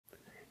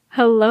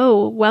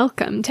Hello,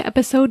 welcome to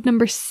episode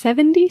number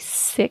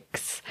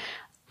 76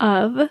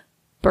 of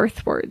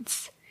Birth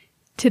Words.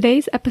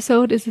 Today's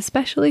episode is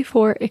especially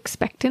for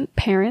expectant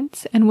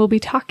parents, and we'll be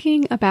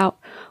talking about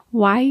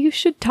why you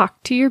should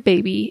talk to your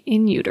baby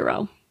in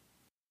utero.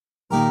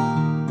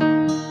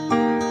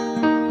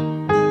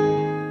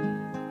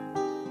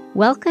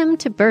 Welcome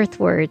to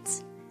Birth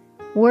Words.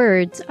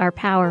 Words are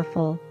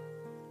powerful.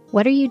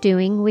 What are you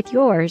doing with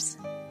yours?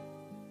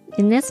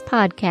 In this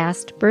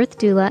podcast, birth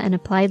doula and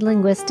applied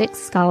linguistics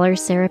scholar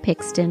Sara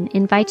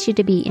invites you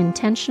to be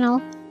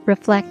intentional,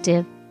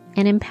 reflective,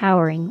 and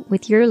empowering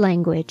with your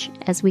language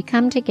as we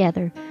come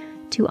together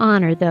to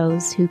honor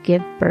those who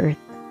give birth.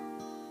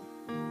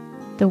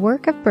 The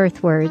work of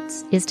Birth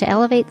Words is to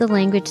elevate the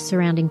language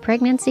surrounding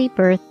pregnancy,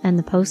 birth, and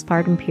the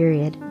postpartum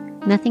period.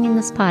 Nothing in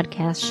this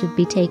podcast should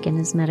be taken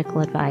as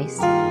medical advice.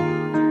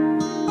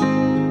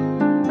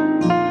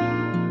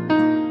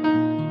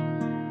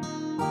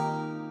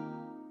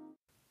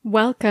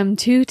 Welcome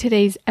to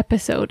today's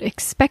episode.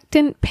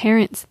 Expectant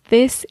parents,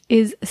 this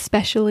is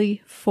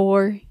especially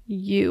for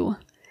you.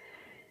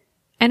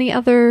 Any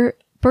other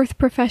birth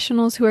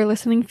professionals who are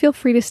listening, feel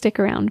free to stick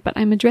around, but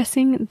I'm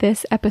addressing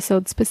this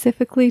episode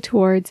specifically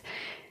towards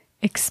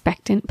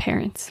expectant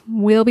parents.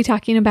 We'll be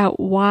talking about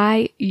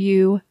why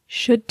you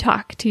should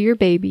talk to your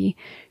baby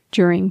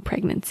during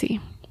pregnancy.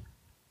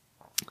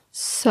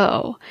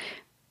 So,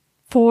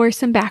 for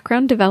some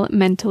background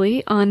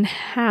developmentally on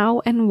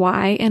how and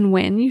why and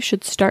when you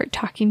should start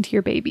talking to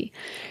your baby.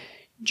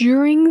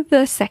 During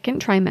the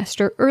second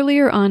trimester,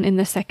 earlier on in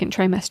the second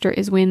trimester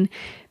is when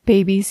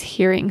baby's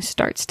hearing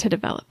starts to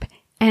develop.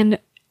 And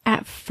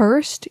at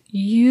first,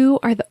 you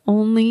are the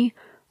only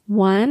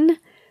one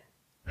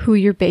who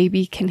your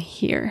baby can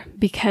hear,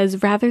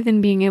 because rather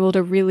than being able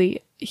to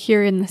really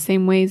hear in the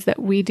same ways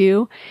that we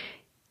do,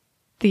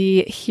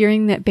 the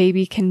hearing that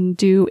baby can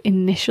do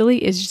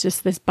initially is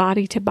just this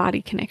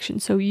body-to-body connection.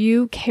 So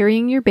you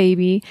carrying your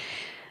baby,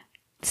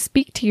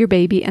 speak to your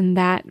baby, and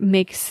that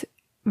makes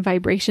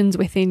vibrations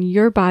within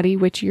your body,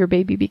 which your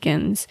baby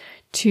begins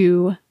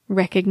to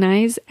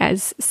recognize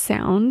as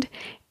sound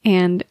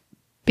and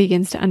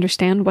begins to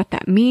understand what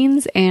that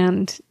means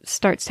and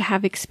starts to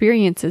have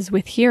experiences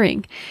with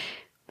hearing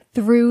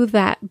through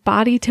that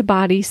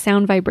body-to-body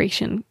sound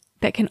vibration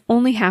that can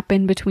only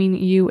happen between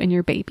you and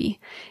your baby.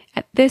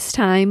 At this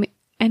time,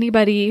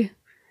 anybody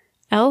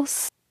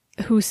else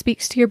who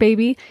speaks to your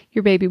baby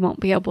won't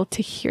be able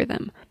to hear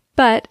them.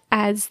 But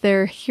as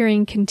their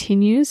hearing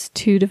continues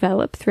to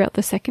develop throughout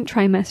the second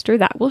trimester,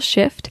 that will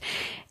shift.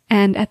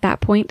 And at that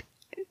point,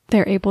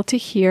 they're able to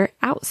hear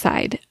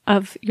outside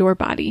of your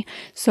body.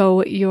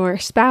 So your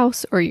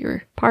spouse or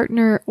your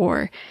partner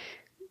or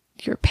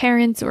your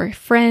parents or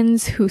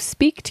friends who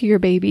speak to your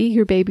baby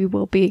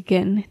will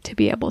begin to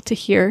be able to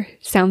hear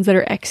sounds that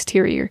are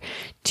exterior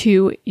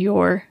to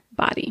your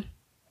body.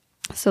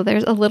 So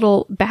there's a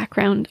little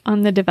background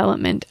on the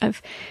development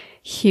of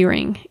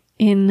hearing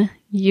in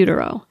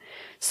utero.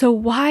 So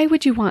why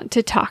would you want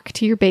to talk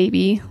to your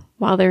baby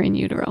while they're in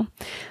utero?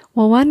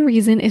 Well, one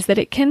reason is that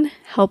it can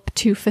help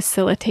to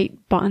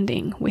facilitate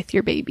bonding with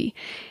your baby.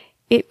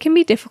 It can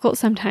be difficult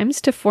sometimes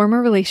to form a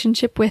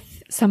relationship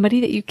with somebody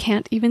that you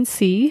can't even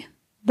see,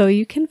 though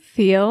you can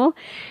feel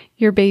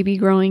your baby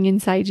growing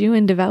inside you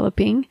and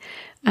developing,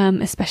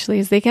 especially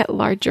as they get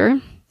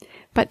larger.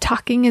 But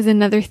talking is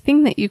another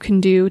thing that you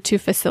can do to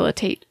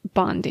facilitate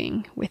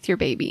bonding with your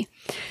baby.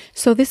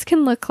 So this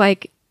can look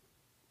like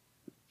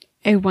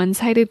a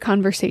one-sided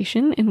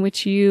conversation in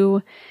which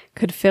you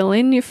could fill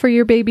in for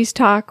your baby's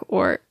talk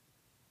or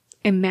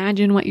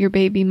imagine what your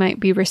baby might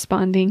be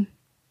responding,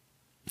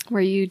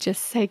 where you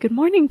just say, "Good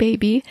morning,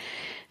 baby.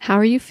 How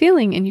are you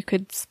feeling?" And you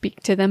could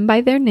speak to them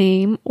by their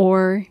name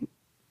or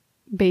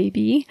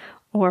baby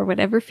or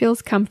whatever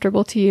feels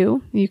comfortable to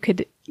you. You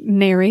could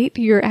narrate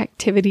your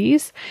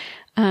activities.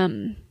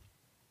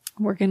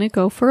 We're going to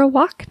go for a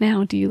walk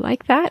now. Do you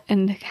like that?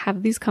 And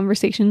have these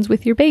conversations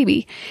with your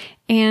baby.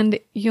 And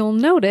you'll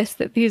notice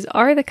that these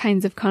are the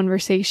kinds of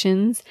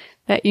conversations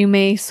that you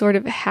may sort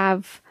of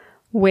have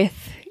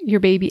with your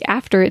baby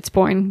after it's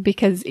born,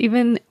 because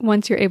even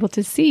once you're able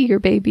to see your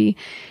baby,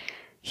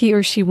 he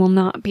or she will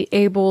not be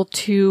able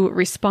to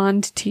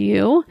respond to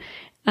you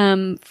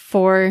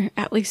for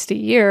at least a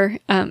year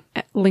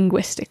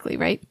linguistically,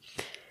 right?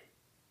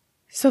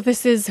 So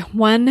this is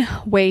one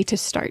way to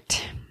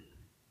start.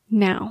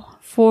 Now,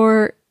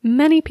 for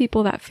many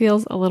people that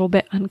feels a little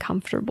bit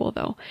uncomfortable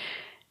though.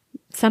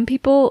 Some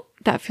people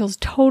that feels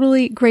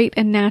totally great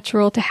and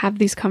natural to have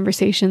these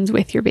conversations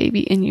with your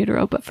baby in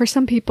utero, but for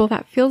some people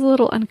that feels a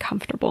little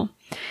uncomfortable.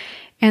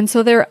 And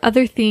so there are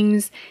other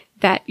things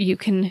that you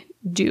can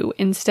do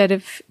instead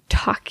of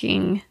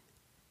talking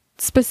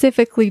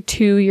specifically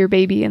to your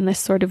baby in this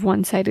sort of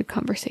one-sided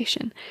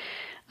conversation.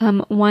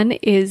 One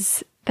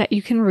is that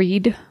you can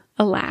read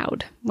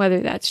aloud, whether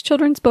that's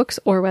children's books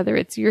or whether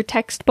it's your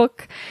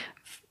textbook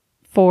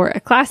for a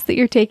class that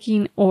you're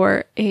taking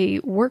or a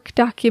work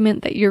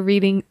document that you're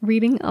reading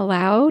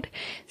aloud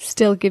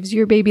still gives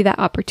your baby that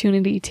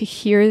opportunity to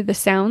hear the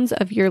sounds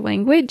of your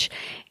language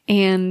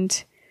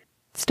and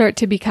start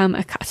to become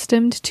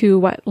accustomed to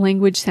what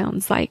language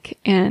sounds like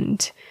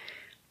and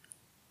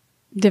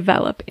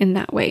develop in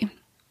that way.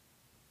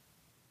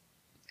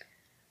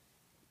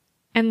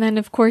 And then,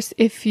 of course,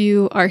 if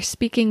you are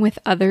speaking with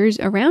others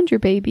around your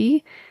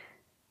baby,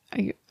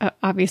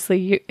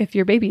 obviously, if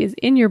your baby is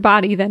in your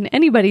body, then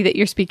anybody that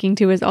you're speaking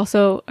to is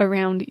also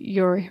around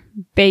your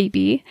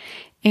baby,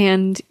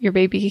 and your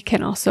baby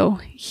can also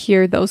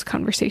hear those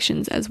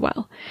conversations as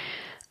well.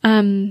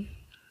 One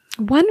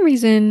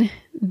reason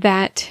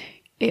that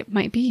it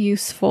might be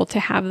useful to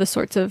have the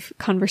sorts of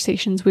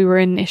conversations we were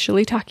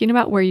initially talking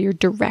about where you're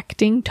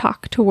directing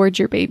talk towards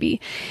your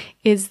baby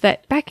is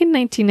that back in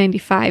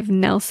 1995,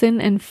 Nelson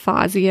and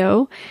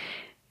Fazio,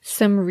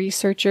 some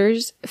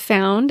researchers,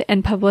 found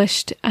and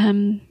published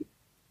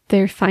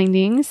their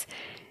findings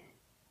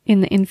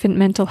in the Infant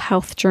Mental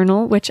Health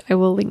Journal, which I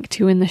will link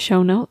to in the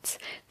show notes.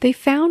 They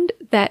found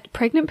that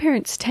pregnant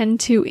parents tend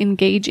to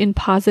engage in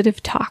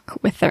positive talk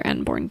with their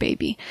unborn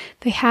baby.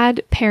 They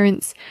had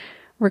parents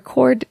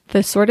record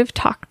the sort of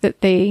talk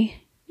that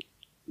they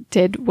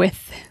did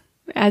with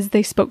as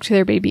they spoke to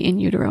their baby in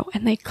utero,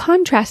 and they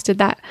contrasted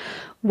that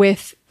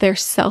with their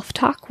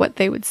self-talk, what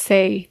they would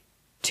say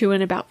to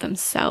and about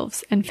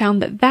themselves, and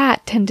found that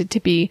that tended to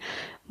be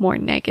more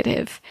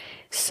negative.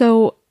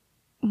 So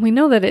we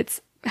know that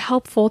it's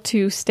helpful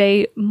to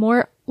stay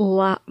more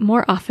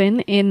often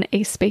in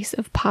a space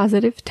of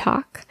positive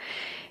talk,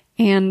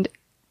 and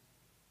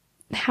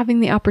having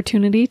the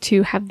opportunity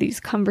to have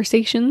these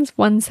conversations,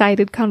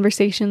 one-sided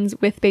conversations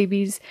with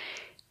babies,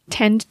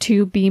 tend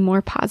to be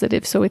more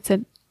positive. So it's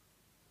an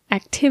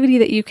activity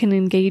that you can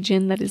engage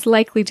in that is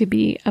likely to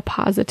be a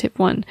positive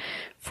one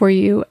for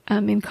you,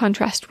 in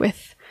contrast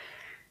with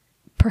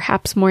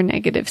perhaps more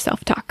negative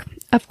self-talk.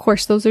 Of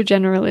course, those are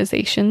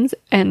generalizations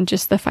and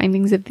just the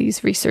findings of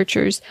these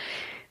researchers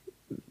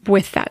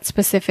with that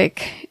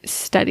specific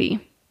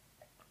study.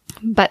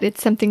 But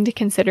it's something to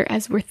consider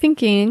as we're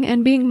thinking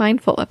and being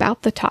mindful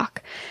about the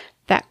talk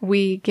that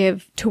we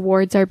give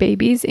towards our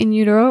babies in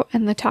utero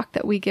and the talk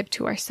that we give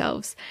to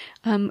ourselves.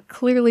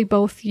 Clearly,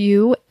 both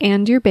you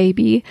and your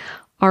baby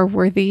are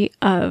worthy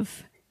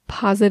of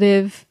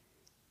positive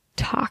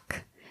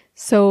talk.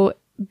 So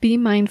be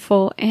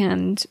mindful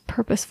and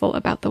purposeful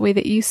about the way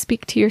that you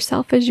speak to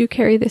yourself as you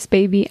carry this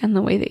baby and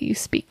the way that you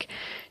speak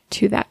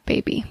to that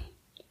baby.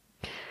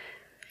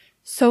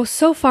 So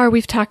far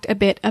we've talked a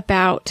bit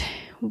about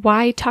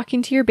why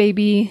talking to your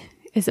baby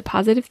is a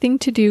positive thing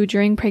to do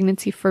during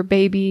pregnancy for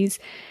babies,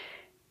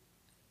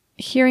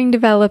 hearing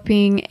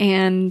developing,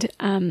 and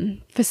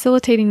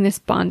facilitating this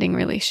bonding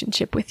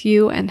relationship with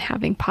you and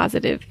having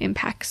positive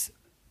impacts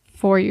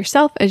for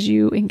yourself as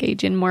you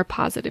engage in more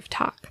positive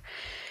talk.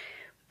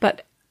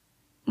 But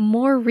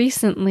more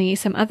recently,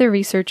 some other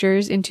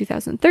researchers in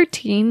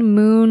 2013,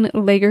 Moon,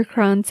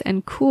 Lagercrantz,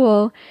 and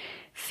Kuhl,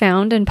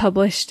 found and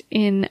published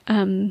in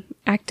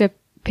Acta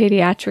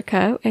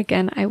paediatrica,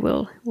 again, I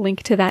will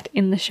link to that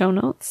in the show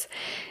notes.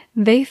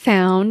 They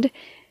found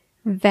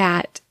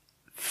that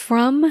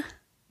from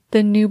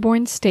the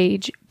newborn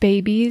stage,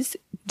 babies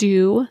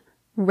do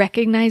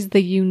recognize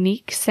the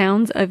unique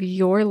sounds of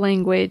your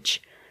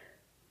language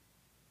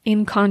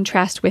in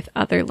contrast with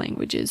other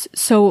languages.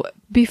 So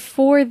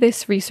before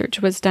this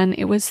research was done,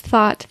 it was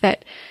thought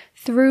that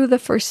through the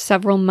first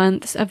several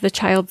months of the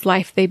child's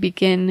life, they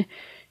begin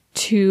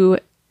to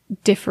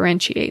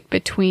differentiate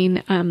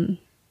between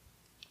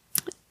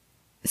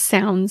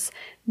sounds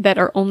that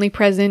are only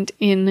present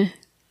in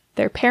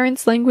their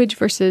parents' language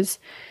versus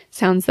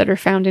sounds that are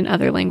found in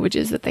other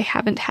languages that they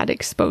haven't had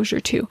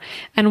exposure to.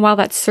 And while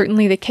that's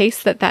certainly the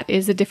case, that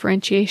is a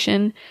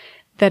differentiation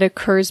that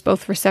occurs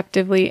both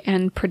receptively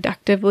and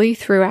productively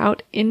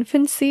throughout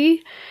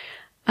infancy,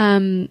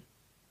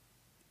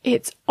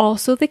 it's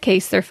also the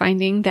case they're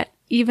finding that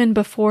even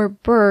before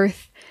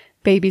birth,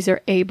 babies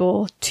are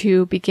able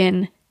to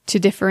begin to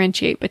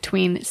differentiate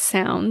between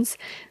sounds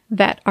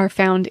that are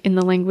found in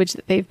the language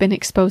that they've been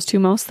exposed to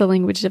most, the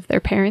language of their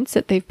parents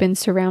that they've been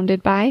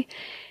surrounded by,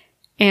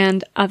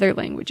 and other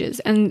languages.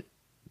 And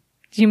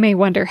you may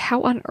wonder,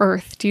 how on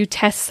earth do you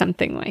test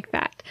something like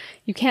that?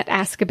 You can't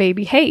ask a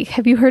baby, hey,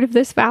 have you heard of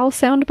this vowel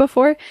sound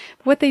before?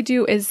 What they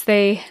do is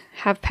they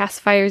have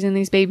pacifiers in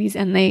these babies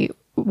and they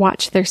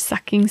watch their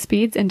sucking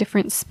speeds, and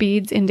different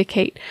speeds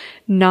indicate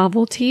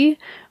novelty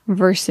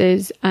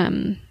versus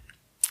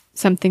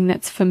something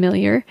that's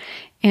familiar.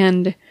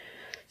 And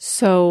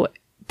so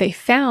they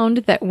found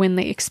that when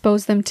they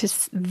exposed them to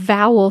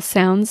vowel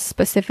sounds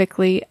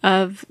specifically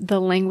of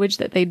the language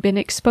that they'd been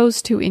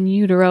exposed to in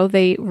utero,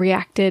 they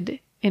reacted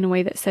in a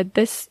way that said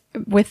this,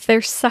 with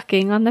their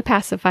sucking on the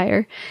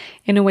pacifier,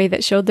 in a way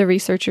that showed the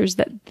researchers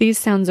that these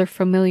sounds are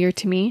familiar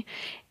to me.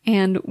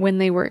 And when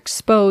they were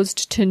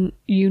exposed to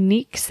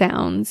unique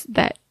sounds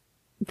that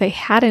they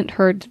hadn't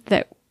heard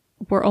that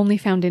were only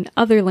found in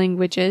other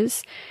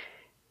languages,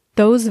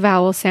 those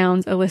vowel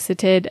sounds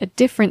elicited a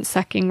different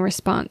sucking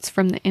response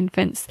from the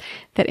infants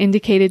that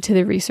indicated to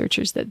the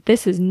researchers that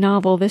this is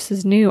novel, this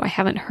is new, I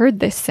haven't heard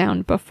this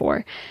sound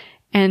before.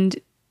 And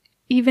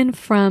even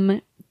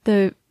from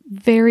the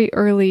very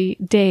early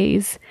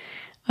days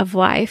of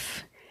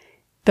life,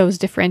 those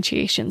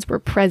differentiations were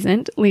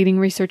present, leading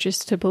researchers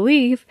to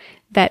believe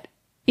that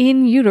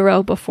in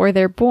utero, before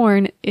they're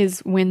born, is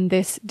when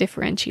this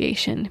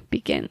differentiation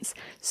begins.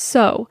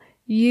 So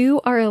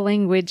you are a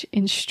language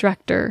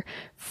instructor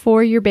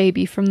for your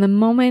baby from the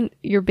moment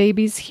your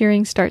baby's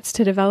hearing starts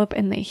to develop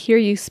and they hear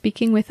you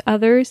speaking with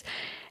others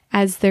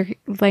as their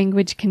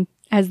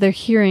as their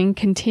hearing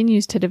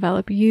continues to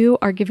develop. You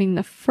are giving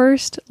the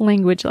first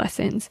language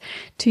lessons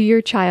to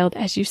your child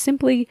as you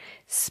simply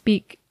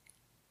speak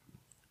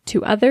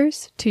to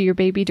others, to your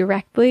baby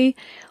directly,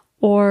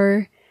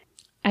 or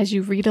as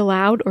you read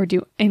aloud or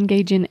do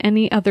engage in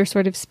any other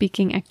sort of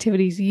speaking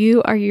activities.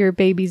 You are your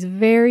baby's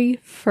very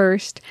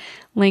first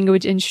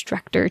language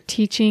instructor,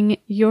 teaching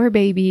your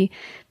baby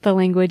the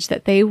language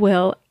that they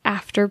will,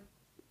 after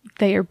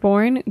they are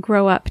born,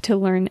 grow up to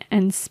learn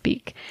and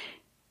speak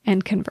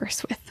and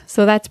converse with.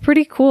 So that's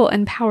pretty cool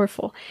and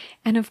powerful.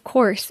 And of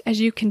course,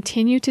 as you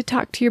continue to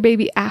talk to your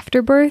baby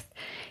after birth,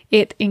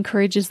 it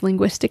encourages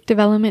linguistic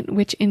development,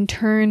 which in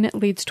turn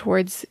leads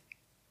towards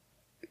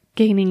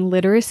gaining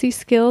literacy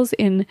skills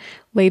in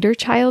later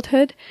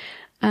childhood.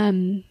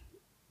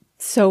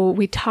 So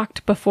we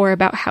talked before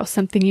about how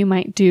something you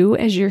might do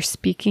as you're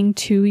speaking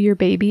to your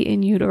baby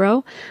in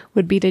utero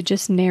would be to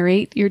just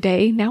narrate your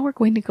day. Now we're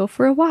going to go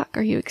for a walk.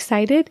 Are you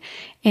excited?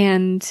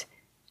 And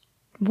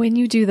when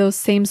you do those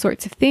same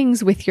sorts of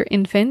things with your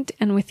infant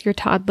and with your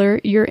toddler,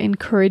 you're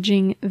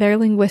encouraging their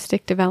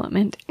linguistic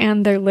development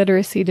and their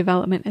literacy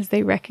development as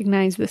they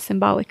recognize the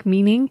symbolic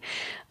meaning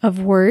of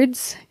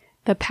words,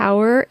 the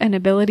power and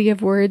ability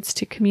of words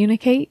to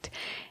communicate,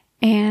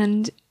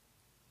 and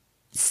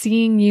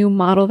seeing you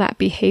model that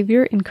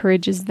behavior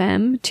encourages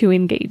them to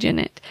engage in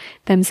it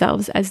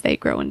themselves as they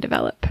grow and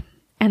develop.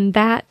 And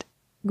that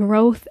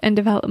growth and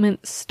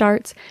development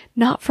starts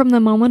not from the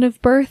moment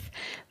of birth,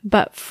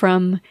 but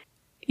from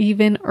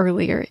even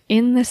earlier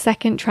in the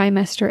second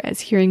trimester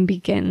as hearing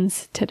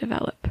begins to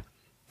develop.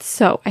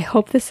 So I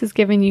hope this has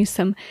given you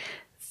some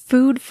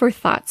food for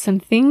thought, some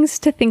things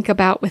to think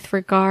about with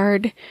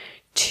regard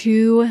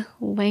to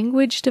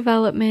language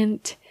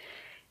development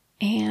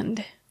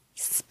and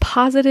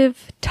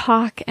positive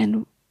talk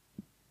and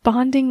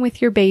bonding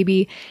with your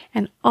baby,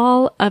 and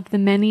all of the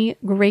many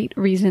great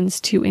reasons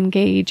to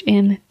engage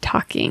in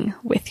talking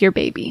with your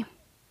baby.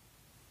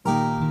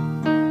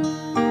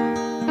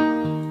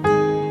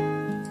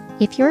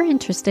 If you're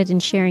interested in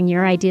sharing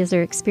your ideas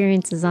or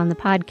experiences on the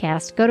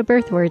podcast, go to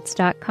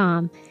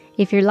birthwords.com.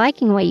 If you're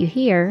liking what you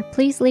hear,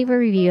 please leave a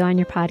review on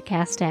your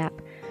podcast app.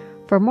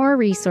 For more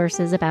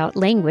resources about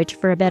language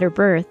for a better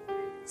birth,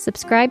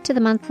 subscribe to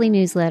the monthly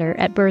newsletter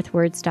at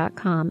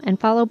birthwords.com and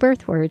follow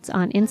Birthwords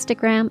on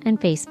Instagram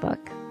and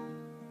Facebook.